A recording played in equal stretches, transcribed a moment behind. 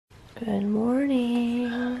Good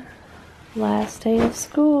morning. Last day of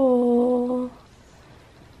school.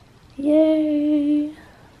 Yay. You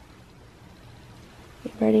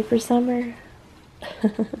ready for summer?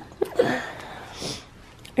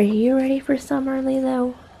 Are you ready for summer,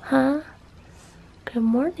 Lilo? Huh? Good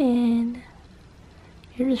morning.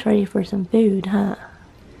 You're just ready for some food, huh?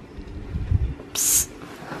 Psst.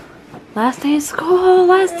 Last day of school,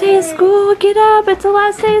 last day of school. Get up, it's the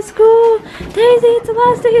last day of school. Daisy, it's the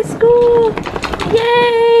last day of school.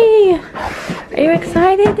 Yay! Are you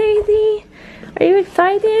excited, Daisy? Are you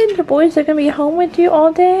excited? The boys are gonna be home with you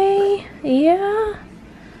all day? Yeah?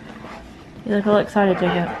 You look a little excited,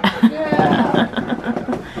 Jacob.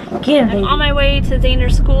 Get him, baby. I'm on my way to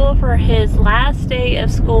Xander's school for his last day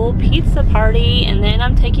of school pizza party, and then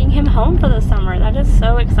I'm taking him home for the summer. That is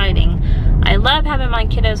so exciting. I love having my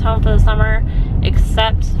kiddos home for the summer,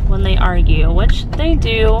 except when they argue, which they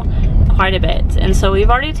do quite a bit. And so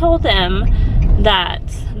we've already told them that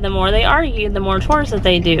the more they argue, the more chores that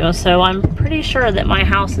they do. So I'm pretty sure that my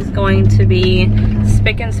house is going to be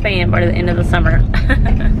spick and span by the end of the summer.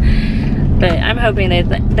 But I'm hoping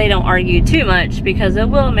they don't argue too much, because it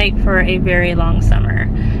will make for a very long summer.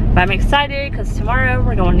 But I'm excited because tomorrow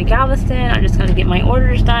we're going to Galveston. I'm just going to get my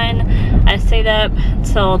orders done. I stayed up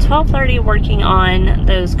till 12:30 working on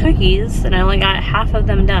those cookies, and I only got half of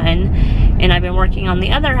them done. And I've been working on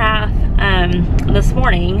the other half this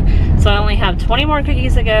morning. So I only have 20 more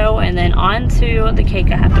cookies to go, and then on to the cake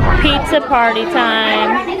I have to work. Pizza party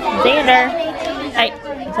time. Xander. Hey.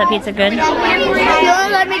 Is that pizza good? You won't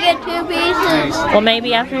let me get 2 pieces. Well,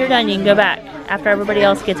 maybe after you're done you can go back. After everybody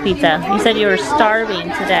else gets pizza. You said you were starving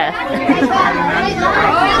to death.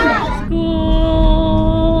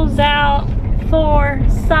 School's out for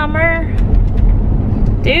summer.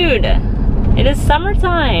 Dude, it is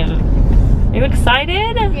summertime. Are you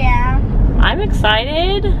excited? Yeah. I'm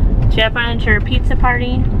excited. Did you have fun at your pizza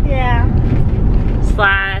party? Yeah.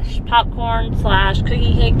 Slash popcorn slash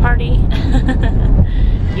cookie cake party?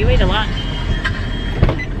 You ate a lot.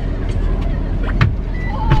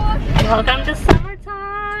 Welcome to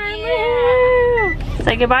summertime. Yeah.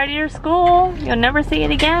 Say goodbye to your school. You'll never see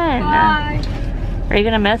it again. Bye. Are you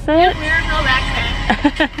gonna miss it?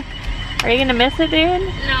 Are you gonna miss it, dude?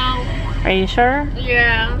 No. Are you sure?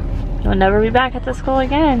 Yeah. You'll never be back at the school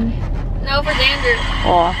again. No, for Xander.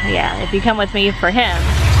 Well, yeah, if you come with me for him.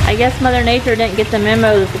 I guess Mother Nature didn't get the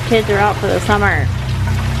memo that the kids are out for the summer.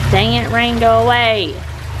 Dang it, rain, go away.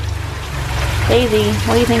 Daisy,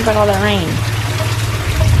 what do you think about all that rain?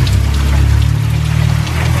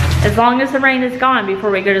 As long as the rain is gone before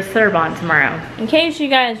we go to Cirebon tomorrow. In case you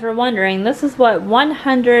guys were wondering, this is what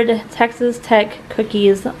 100 Texas Tech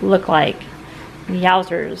cookies look like.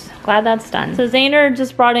 Yowzers. Glad that's done. So Xander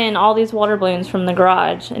just brought in all these water balloons from the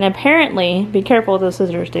garage, and apparently, be careful with those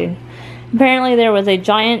scissors, dude. Apparently there was a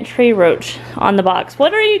giant tree roach on the box.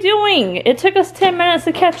 What are you doing? It took us 10 minutes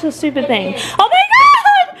to catch this stupid thing. Oh my God!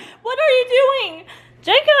 What are you doing?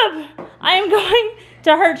 Jacob, I am going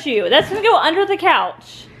to hurt you. That's gonna go under the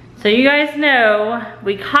couch. So you guys know,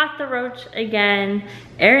 we caught the roach again.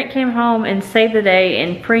 Eric came home and saved the day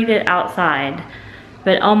and freed it outside.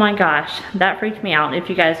 But oh my gosh, that freaked me out if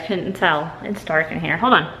you guys couldn't tell. It's dark in here,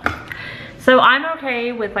 hold on. So I'm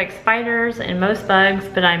okay with like spiders and most bugs,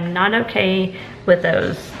 but I'm not okay with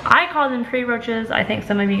those. I call them tree roaches. I think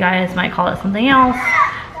some of you guys might call it something else,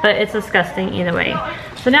 but it's disgusting either way.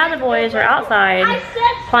 So now the boys are outside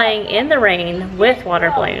playing in the rain with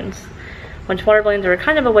water balloons, which water balloons are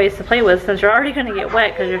kind of a waste to play with since you're already gonna get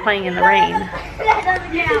wet because you're playing in the rain. No,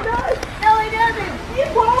 he doesn't.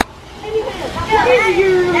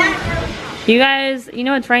 You guys, you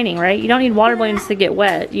know it's raining, right? You don't need water balloons to get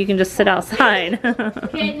wet. You can just sit outside.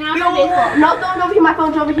 Okay, now no, don't over here. My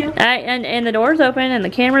phone's over here. And the door's open, and the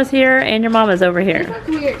camera's here, and your mama's over here. That's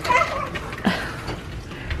weird.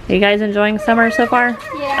 Are you guys enjoying summer so far?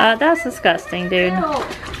 Yeah. That's disgusting, dude.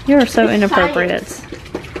 You're so inappropriate.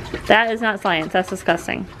 Science. That is not science. That's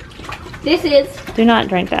disgusting. This is. Do not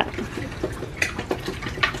drink that.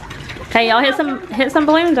 Hey, y'all hit some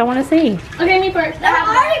balloons. I want to see. Okay, me first. I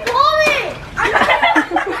already called it. I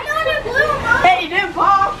know the blue. Hey, you didn't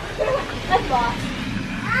fall. That's fall.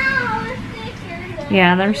 Ow, the stickers.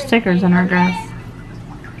 Yeah, there's stickers in her dress.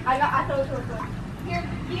 I thought it was one. Here,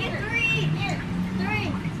 you get 3. Here,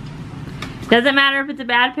 3. Doesn't matter if it's a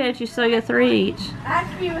bad pitch. You still get 3 each. I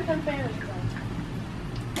have to be with some family.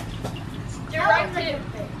 You're right too.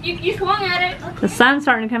 You swung at it. The sun's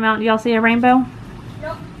starting to come out. Do y'all see a rainbow?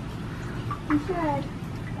 Nope. You should.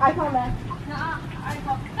 I come back.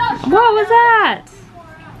 What was that?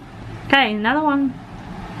 Okay, another one.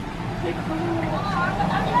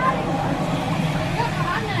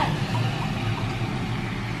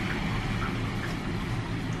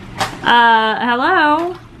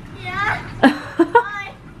 Hello? Yeah.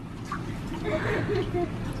 Hi.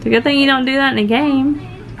 It's a good thing you don't do that in a game.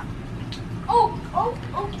 Oh.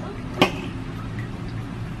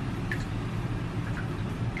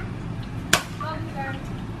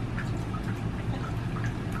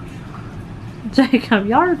 Jacob,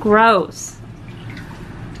 y'all are gross.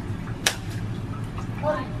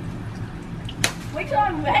 Wait till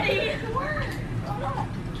I'm ready.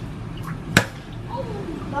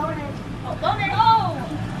 Bonus. Oh, bonus. Oh.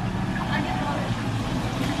 I get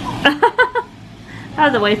bonus. That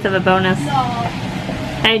was a waste of a bonus. No.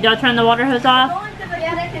 Hey, don't turn the water hose off. I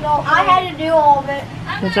had to do all of it.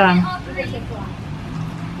 Good job.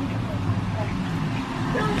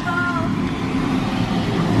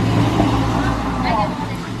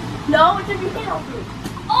 No, it's if you can't help me.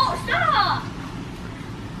 Oh, stop!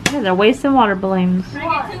 Yeah, they're wasting water balloons.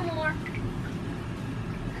 I get 2 more.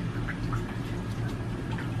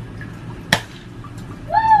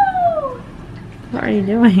 Woo! What are you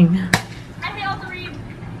doing? I hit all 3.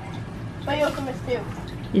 But you also missed 2.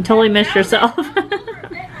 You totally missed yourself.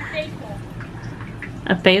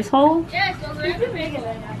 A face hole? Yes, those are too big and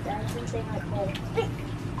then I think like hole.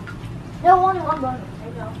 No, only 1 bonus. I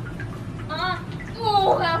know.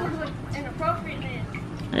 Oh, that was inappropriate then.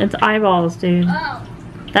 It's eyeballs, dude. Oh.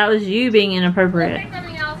 That was you being inappropriate. Pick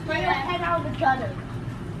something else. Bring your head out of the gutter.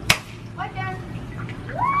 Right there.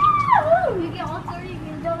 Woo! You get all 30, you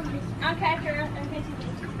can go to this. I'll catch her in case you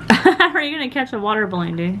do. How are you gonna catch a water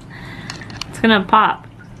balloon, dude? It's gonna pop.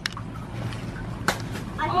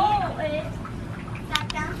 Oh, it sat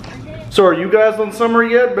down. So are you guys on summer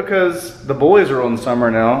yet? Because the boys are on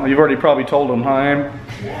summer now. You've already probably told them, hi.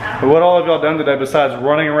 Yeah. But what all have y'all done today besides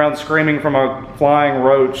running around screaming from a flying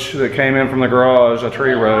roach that came in from the garage, a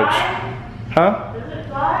tree roach? Huh? Does it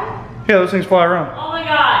fly? Yeah, those things fly around. Oh my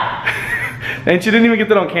god. And she didn't even get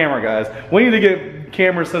that on camera, guys. We need to get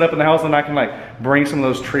cameras set up in the house and I can like bring some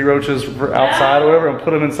of those tree roaches outside or whatever and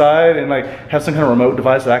put them inside and like have some kind of remote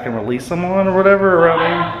device that I can release them on or whatever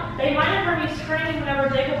around They might have heard me screaming whenever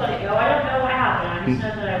Jacob let it go. I don't know what happened. I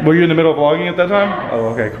just know that Were you in the middle of vlogging at that time? Yes. Oh,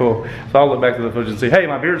 okay, cool. So I'll look back to the footage and see, hey,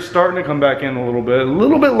 my beard's starting to come back in a little bit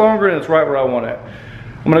longer, and it's right where I want it.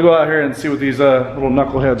 I'm gonna go out here and see what these little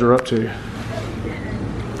knuckleheads are up to.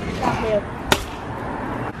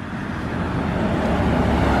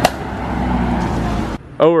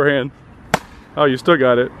 Overhand. Oh, you still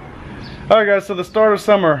got it. All right, guys, so the start of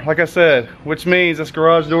summer, like I said, which means this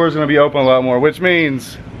garage door is gonna be open a lot more, which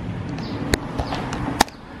means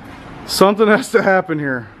something has to happen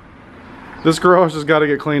here. This garage has got to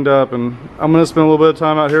get cleaned up, and I'm gonna spend a little bit of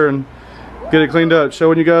time out here and get it cleaned up,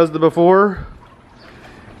 showing you guys the before,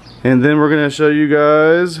 and then we're gonna show you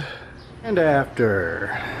guys and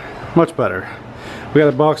after. Much better. We got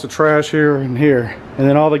a box of trash here and here, and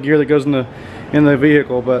then all the gear that goes in the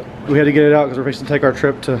vehicle, but we had to get it out because we're fixing to take our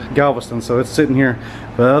trip to Galveston, so it's sitting here.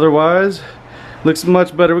 But otherwise, looks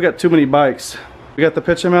much better. We got too many bikes. We got the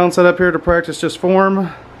pitching mound set up here to practice just form,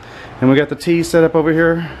 and we got the tee set up over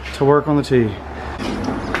here to work on the tee.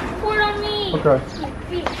 Pour it on me. Okay.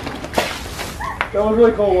 That was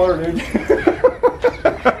really cold water, dude.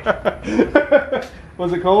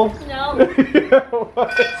 Was it cold? No. Yeah, it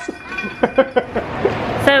was.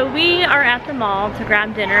 So we are at the mall to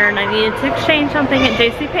grab dinner, and I needed to exchange something at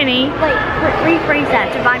JCPenney. Wait, rephrase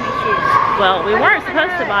that. To buy me shoes. Well, we weren't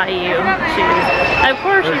supposed to buy you shoes. Of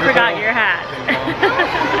course you forgot your hat.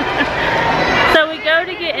 So we go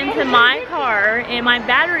to get into my car, and my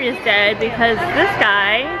battery is dead because this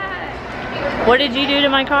guy, what did you do to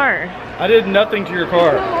my car? I did nothing to your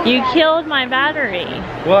car. You killed my battery.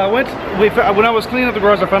 Well, when I was cleaning up the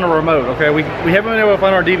garage, I found a remote. Okay, we haven't been able to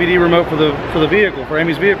find our DVD remote for the vehicle, for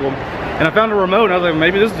Amy's vehicle, and I found a remote. And I was like,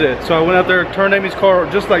 maybe this is it. So I went out there, turned Amy's car,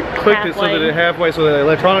 just like clicked it so that it halfway, so that the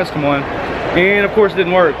electronics come on, and of course it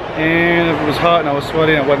didn't work. And it was hot, and I was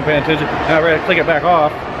sweaty, and I wasn't paying attention, and I had to click it back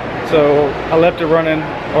off. So I left it running,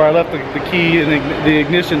 or I left the key and the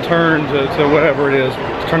ignition turned to whatever it is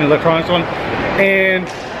to turn the electronics on, and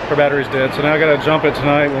her battery's dead. So now I gotta jump it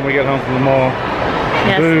tonight when we get home from the mall.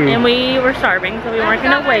 Yes, Boom. and we were starving, so we weren't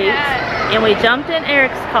gonna wait. And we jumped in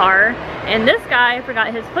Eric's car, and this guy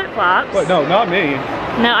forgot his flip-flops. What? No, not me.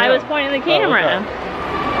 No, I was pointing the camera. Oh,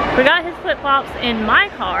 okay. Forgot his flip-flops in my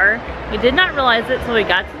car. We did not realize it, so we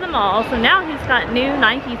got to the mall. So now he's got new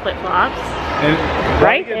Nike flip-flops. And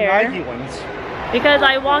Right get there. Nike ones. Because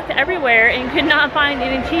I walked everywhere and could not find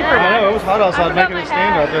any cheaper I know, it ones. was hot outside making a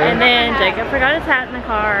stand out there. And then Jacob forgot his hat in the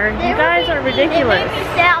car. You guys are ridiculous. They made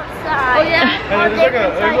me stay outside. Oh, yeah. And there's like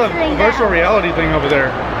a virtual reality thing over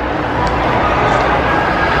there.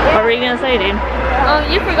 What were you gonna say, dude?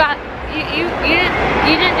 You forgot you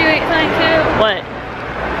didn't do anything too? What?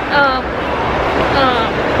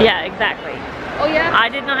 Yeah, exactly. Oh yeah? I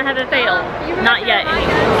did not have it fail. You were Not right yet. there,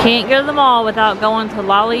 right? Can't go to the mall without going to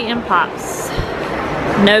Lolly and Pops.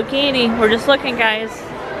 No candy. We're just looking, guys.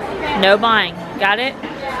 No buying. Got it?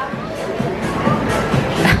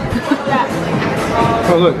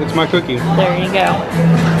 Oh look, it's my cookie. There you go.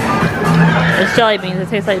 It's jelly beans. It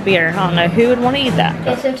tastes like beer. I don't know who would want to eat that.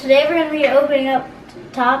 Okay, so today we're going to be opening up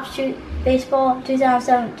Topps Baseball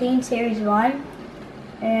 2017 Series 1.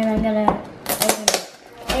 And I'm going to open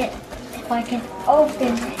it. If I can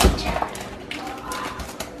open it.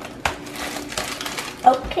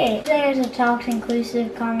 Okay. There's a Topps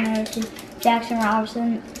inclusive commemorative Jackson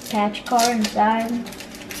Robinson patch card inside.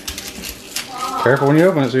 Careful when you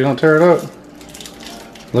open it so you don't tear it up.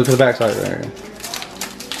 Look at the back side there.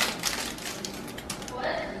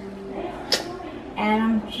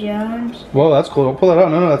 Adam Jones. Whoa, that's cool. Don't pull it out.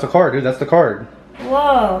 No, that's a card, dude. That's the card.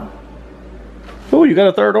 Whoa. Oh, you got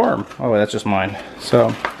a third arm. Oh, wait, that's just mine. So,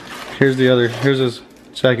 here's the other. Here's his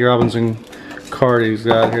Jackie Robinson card he's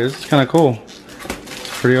got here. This is kind of cool.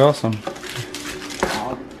 It's pretty awesome.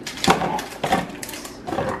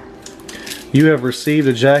 You have received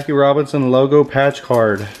a Jackie Robinson logo patch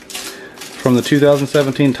card from the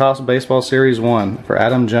 2017 Topps Baseball Series 1 for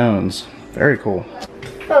Adam Jones. Very cool.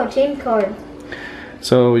 Oh, team card.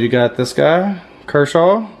 So you got this guy,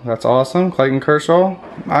 Kershaw. That's awesome. Clayton Kershaw.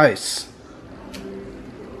 Nice.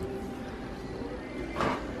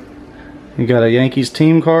 You got a Yankees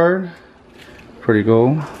team card. Pretty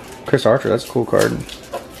cool. Chris Archer, that's a cool card.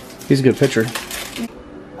 He's a good pitcher.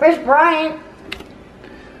 Chris Bryant.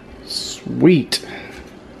 Sweet.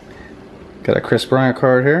 Got a Chris Bryant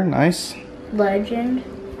card here. Nice. Legend.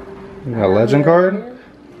 You got a legend card?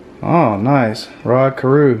 Oh, nice. Rod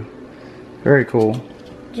Carew. Very cool.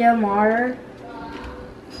 Joe Mauer.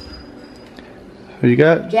 Who you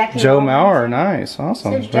got? Jackie Joe Robinson. Mauer. Nice.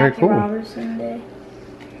 Awesome. Says Very Jackie cool. Robinson Day.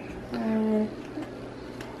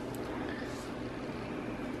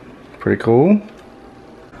 Pretty cool.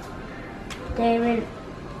 David,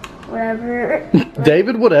 whatever.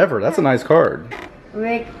 David whatever. That's a nice card.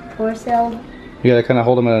 Rick Porcello. You gotta kind of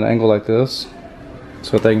hold them at an angle like this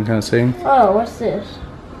so that they can kind of see. Oh, what's this?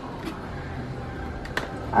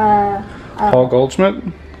 Paul Goldschmidt.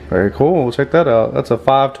 Very cool. Check that out. That's a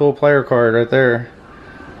 5-tool player card right there.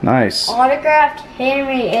 Nice. Autographed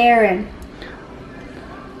Henry Aaron.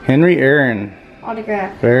 Henry Aaron.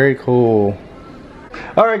 Autograph. Very cool.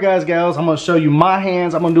 Alright guys, gals, I'm going to show you my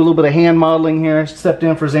hands. I'm going to do a little bit of hand modeling here. Stepped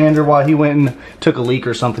in for Xander while he went and took a leak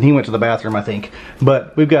or something. He went to the bathroom, I think.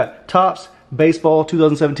 But we've got Topps Baseball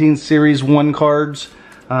 2017 Series 1 cards.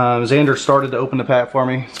 Xander started to open the pack for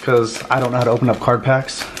me because I don't know how to open up card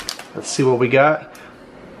packs. Let's see what we got.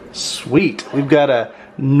 Sweet. We've got a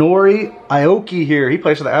Nori Aoki here. He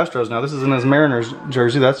plays for the Astros now. This is in his Mariners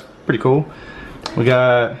jersey. That's pretty cool. We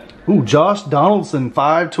got, ooh, Josh Donaldson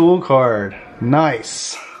 5-tool card.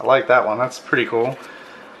 Nice. I like that one. That's pretty cool.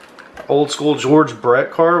 Old school George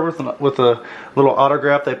Brett card with a little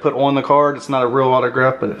autograph they put on the card. It's not a real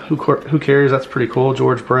autograph, but who cares? That's pretty cool.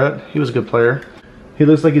 George Brett. He was a good player. He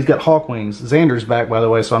looks like he's got hawk wings. Xander's back, by the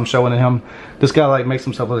way, so I'm showing him. This guy like makes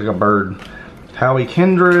himself look like a bird. Howie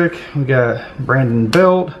Kendrick. We got Brandon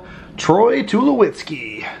Belt. Troy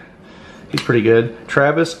Tulowitzki. He's pretty good.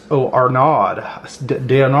 Travis Arnaud.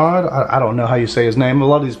 I don't know how you say his name. A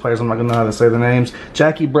lot of these players, I'm not going to know how to say the names.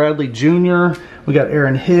 Jackie Bradley Jr. We got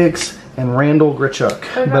Aaron Hicks and Randall Grichuk.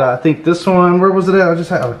 But I think this one, where was it at? I just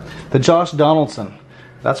have the Josh Donaldson.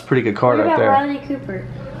 That's a pretty good card right there. Bradley Cooper?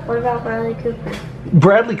 What about Bradley Cooper?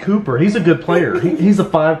 Bradley Cooper. He's a good player. He's a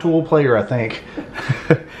 5-tool player, I think.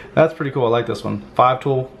 That's pretty cool. I like this one.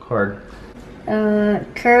 5-tool card.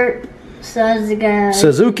 Kurt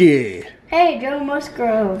Suzuki. Hey, Joe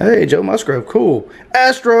Musgrove. Hey, Joe Musgrove. Cool.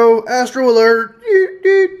 Astro alert.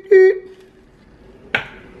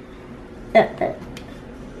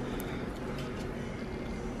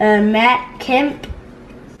 Matt Kemp.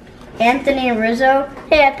 Anthony Rizzo.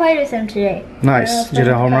 Hey, I played with him today. Nice. Did you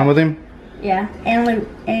hit a home run with him? Yeah. And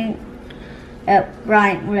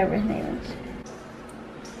Ryan, whatever his name is.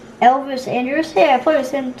 Elvis Andrews. Hey, I played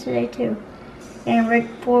with him today too. And Rick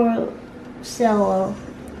Porcello.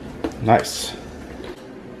 Nice.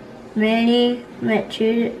 Manny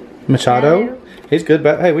Machado. He's good.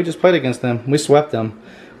 But hey, we just played against them. We swept them.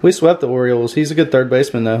 We swept the Orioles. He's a good third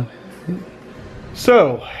baseman though.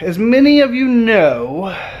 So, as many of you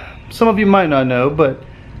know, some of you might not know, but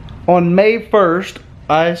on May 1st,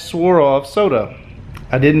 I swore off soda.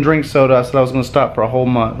 I didn't drink soda. I said I was going to stop for a whole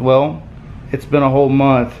month. Well, it's been a whole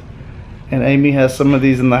month, and Amy has some of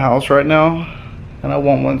these in the house right now. and I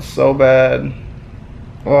want one so bad.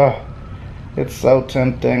 Oh, it's so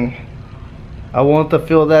tempting. I want to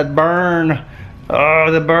feel that burn.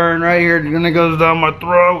 Oh, the burn right here, and it goes down my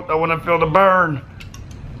throat. I want to feel the burn.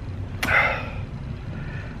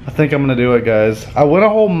 I think I'm gonna do it, guys. I went a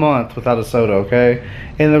whole month without a soda, okay?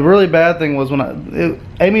 And the really bad thing was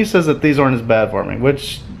Amy says that these aren't as bad for me,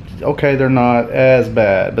 which, okay, they're not as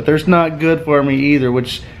bad, but there's not good for me either,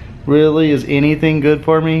 which really is anything good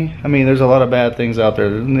for me? I mean, there's a lot of bad things out there.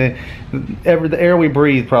 The air we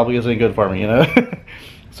breathe probably isn't good for me, you know?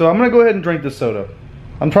 So I'm gonna go ahead and drink this soda.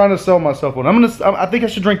 I'm trying to sell myself one. I think I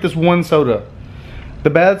should drink this one soda. The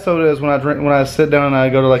bad soda is when I sit down and I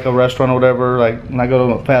go to like a restaurant or whatever, like when I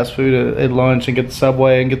go to fast food at lunch and get the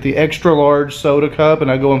Subway and get the extra large soda cup and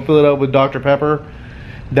I go and fill it up with Dr. Pepper.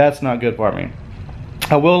 That's not good for me.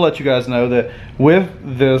 I will let you guys know that with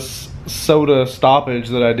this soda stoppage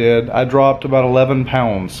that I did, I dropped about 11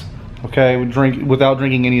 pounds. Okay, without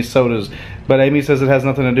drinking any sodas. But Amy says it has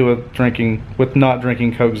nothing to do with not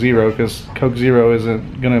drinking Coke Zero, because Coke Zero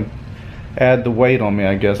isn't gonna add the weight on me,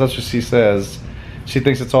 I guess. That's what she says. She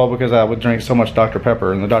thinks it's all because I would drink so much Dr.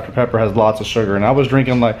 Pepper, and the Dr. Pepper has lots of sugar. And I was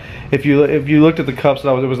drinking, like, if you looked at the cups, it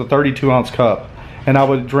was a 32-ounce cup, and I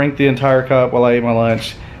would drink the entire cup while I ate my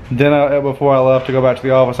lunch. Then before I left to go back to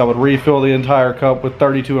the office, I would refill the entire cup with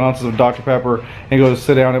 32 ounces of Dr. Pepper and go to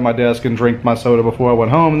sit down at my desk and drink my soda before I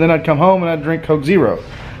went home. And then I'd come home and I'd drink Coke Zero.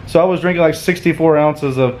 So I was drinking like 64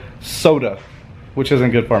 ounces of soda, which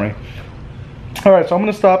isn't good for me. All right, so I'm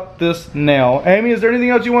gonna stop this now. Amy, is there anything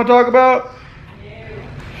else you want to talk about?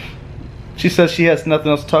 She says she has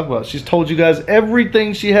nothing else to talk about. She's told you guys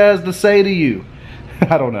everything she has to say to you.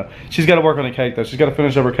 I don't know. She's got to work on the cake though. She's got to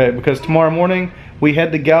finish up her cake because tomorrow morning we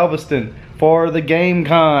head to Galveston for the Game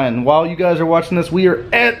Con. While you guys are watching this, we are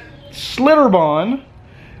at Schlitterbahn.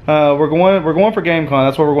 We're going for Game Con.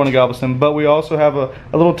 That's why we're going to Galveston. But we also have a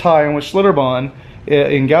little tie-in with Schlitterbahn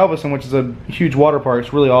in Galveston, which is a huge water park.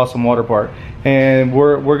 It's a really awesome water park, and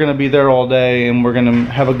we're gonna be there all day, and we're gonna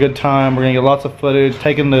have a good time. We're gonna get lots of footage. I'm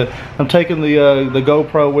taking the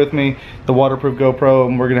GoPro with me, the waterproof GoPro,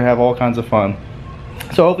 and we're gonna have all kinds of fun.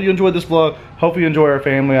 So hopefully you enjoyed this vlog. Hopefully you enjoy our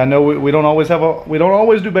family. I know we don't always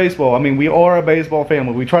do baseball. I mean, we are a baseball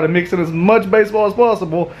family. We try to mix in as much baseball as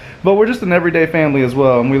possible, but we're just an everyday family as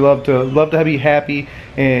well, and we love to be happy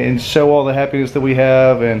and show all the happiness that we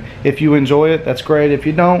have. And if you enjoy it, that's great. If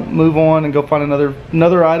you don't, move on and go find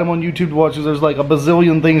another item on YouTube to watch. There's like a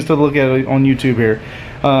bazillion things to look at on YouTube here.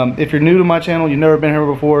 If you're new to my channel, you've never been here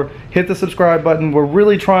before, hit the subscribe button. We're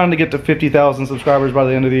really trying to get to 50,000 subscribers by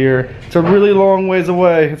the end of the year. It's a really long ways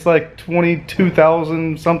away. It's like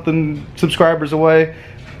 22,000 something subscribers away,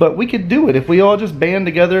 but we could do it if we all just band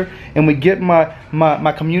together and we get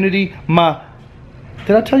my community.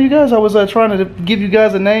 Did I tell you guys I was trying to give you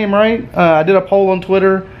guys a name, right? I did a poll on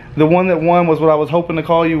Twitter. The one that won was what I was hoping to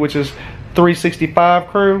call you, which is 365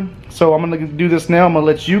 Crew. So I'm gonna do this now. I'm gonna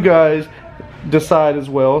let you guys decide as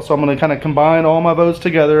well. So I'm going to kind of combine all my votes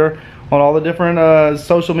together on all the different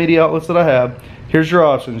social media outlets that I have. Here's your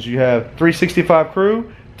options. You have 365 Crew,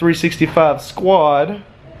 365 Squad.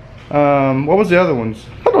 What was the other ones?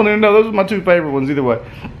 I don't even know. Those are my two favorite ones either way.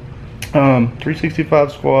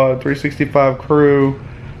 365 Squad, 365 Crew.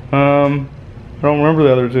 I don't remember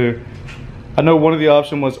the other two. I know one of the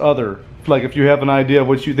options was other. Like if you have an idea of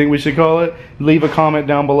what you think we should call it, leave a comment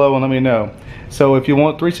down below and let me know. So if you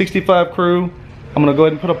want 365 Crew, I'm gonna go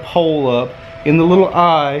ahead and put a poll up in the little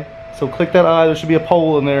eye. So click that eye, there should be a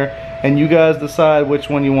poll in there, and you guys decide which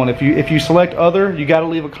one you want. If you select other, you gotta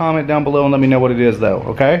leave a comment down below and let me know what it is though,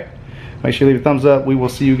 okay? Make sure you leave a thumbs up. We will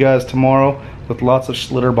see you guys tomorrow with lots of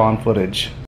Schlitterbahn footage.